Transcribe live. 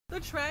The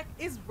track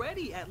is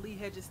ready at Lee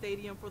Hedges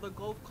Stadium for the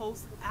Gulf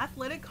Coast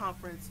Athletic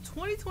Conference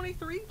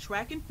 2023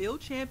 Track and Field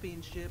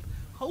Championship,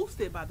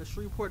 hosted by the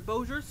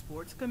Shreveport-Bossier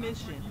Sports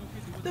Commission.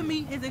 The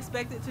meet is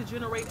expected to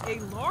generate a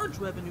large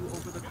revenue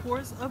over the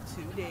course of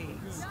 2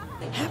 days.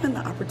 Having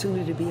the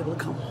opportunity to be able to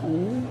come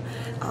home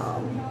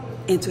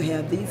and to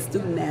have these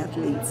student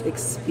athletes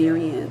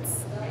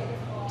experience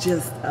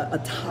just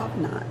a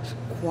top-notch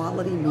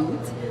quality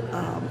meet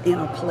in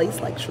a place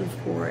like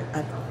Shreveport,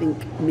 I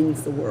think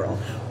means the world.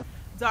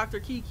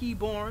 Dr. Kiki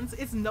Barnes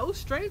is no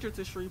stranger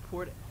to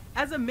Shreveport.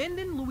 As a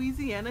Minden,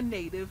 Louisiana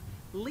native,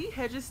 Lee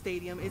Hedges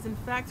Stadium is in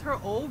fact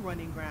her old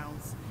running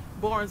grounds.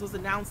 Barnes was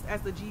announced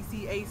as the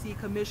GCAC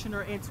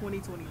commissioner in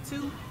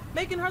 2022,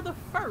 making her the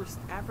first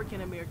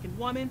African-American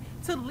woman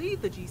to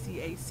lead the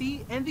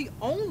GCAC and the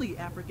only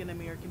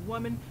African-American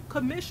woman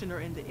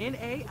commissioner in the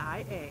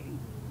NAIA.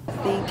 I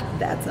think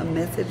that's a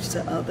message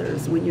to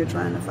others when you're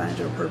trying to find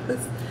your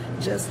purpose.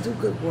 Just do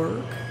good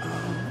work,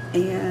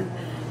 and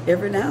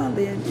every now and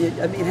then,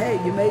 hey,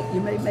 you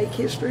may make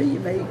history, you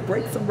may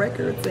break some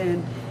records,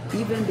 and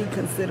even be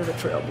considered a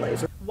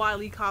trailblazer.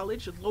 Wiley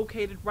College,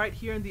 located right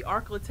here in the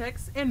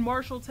Arklatex in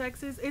Marshall,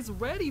 Texas, is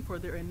ready for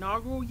their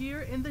inaugural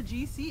year in the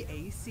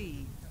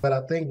GCAC. But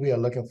I think we are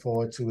looking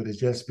forward to it is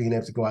just being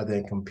able to go out there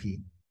and compete.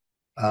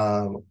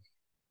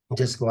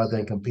 Just go out there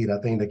and compete.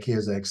 I think the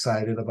kids are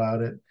excited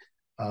about it,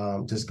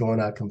 just going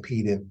out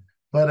competing.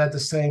 But at the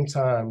same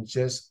time,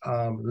 just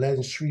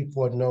letting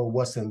Shreveport know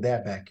what's in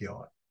their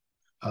backyard.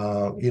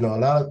 A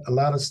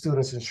lot of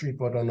students in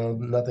Shreveport don't know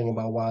nothing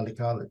about Wiley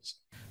College.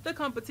 The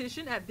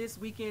competition at this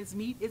weekend's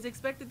meet is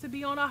expected to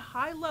be on a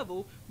high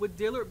level, with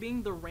Dillard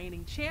being the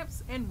reigning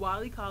champs and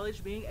Wiley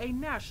College being a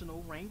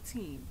national ranked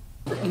team.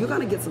 You're going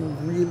to get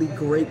some really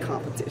great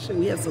competition.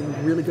 We have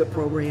some really good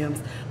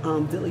programs.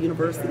 Dillard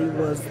University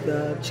was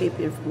the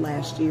champion from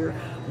last year.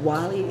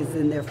 Wiley is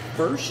in their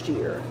first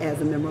year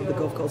as a member of the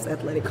Gulf Coast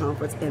Athletic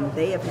Conference, and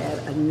they have had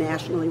a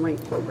nationally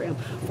ranked program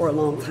for a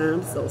long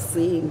time. So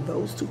seeing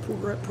those two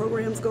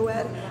programs go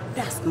at it,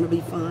 that's going to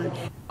be fun.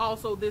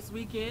 Also this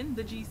weekend,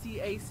 the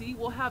GCAC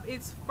will have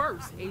its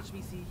first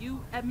HBCU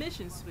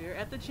admissions fair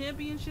at the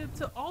championship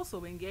to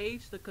also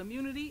engage the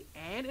community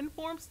and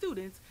inform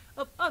students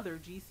of other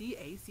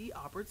GCAC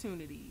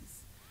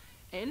opportunities.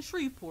 In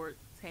Shreveport,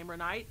 Tamara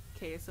Knight,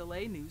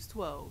 KSLA News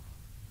 12.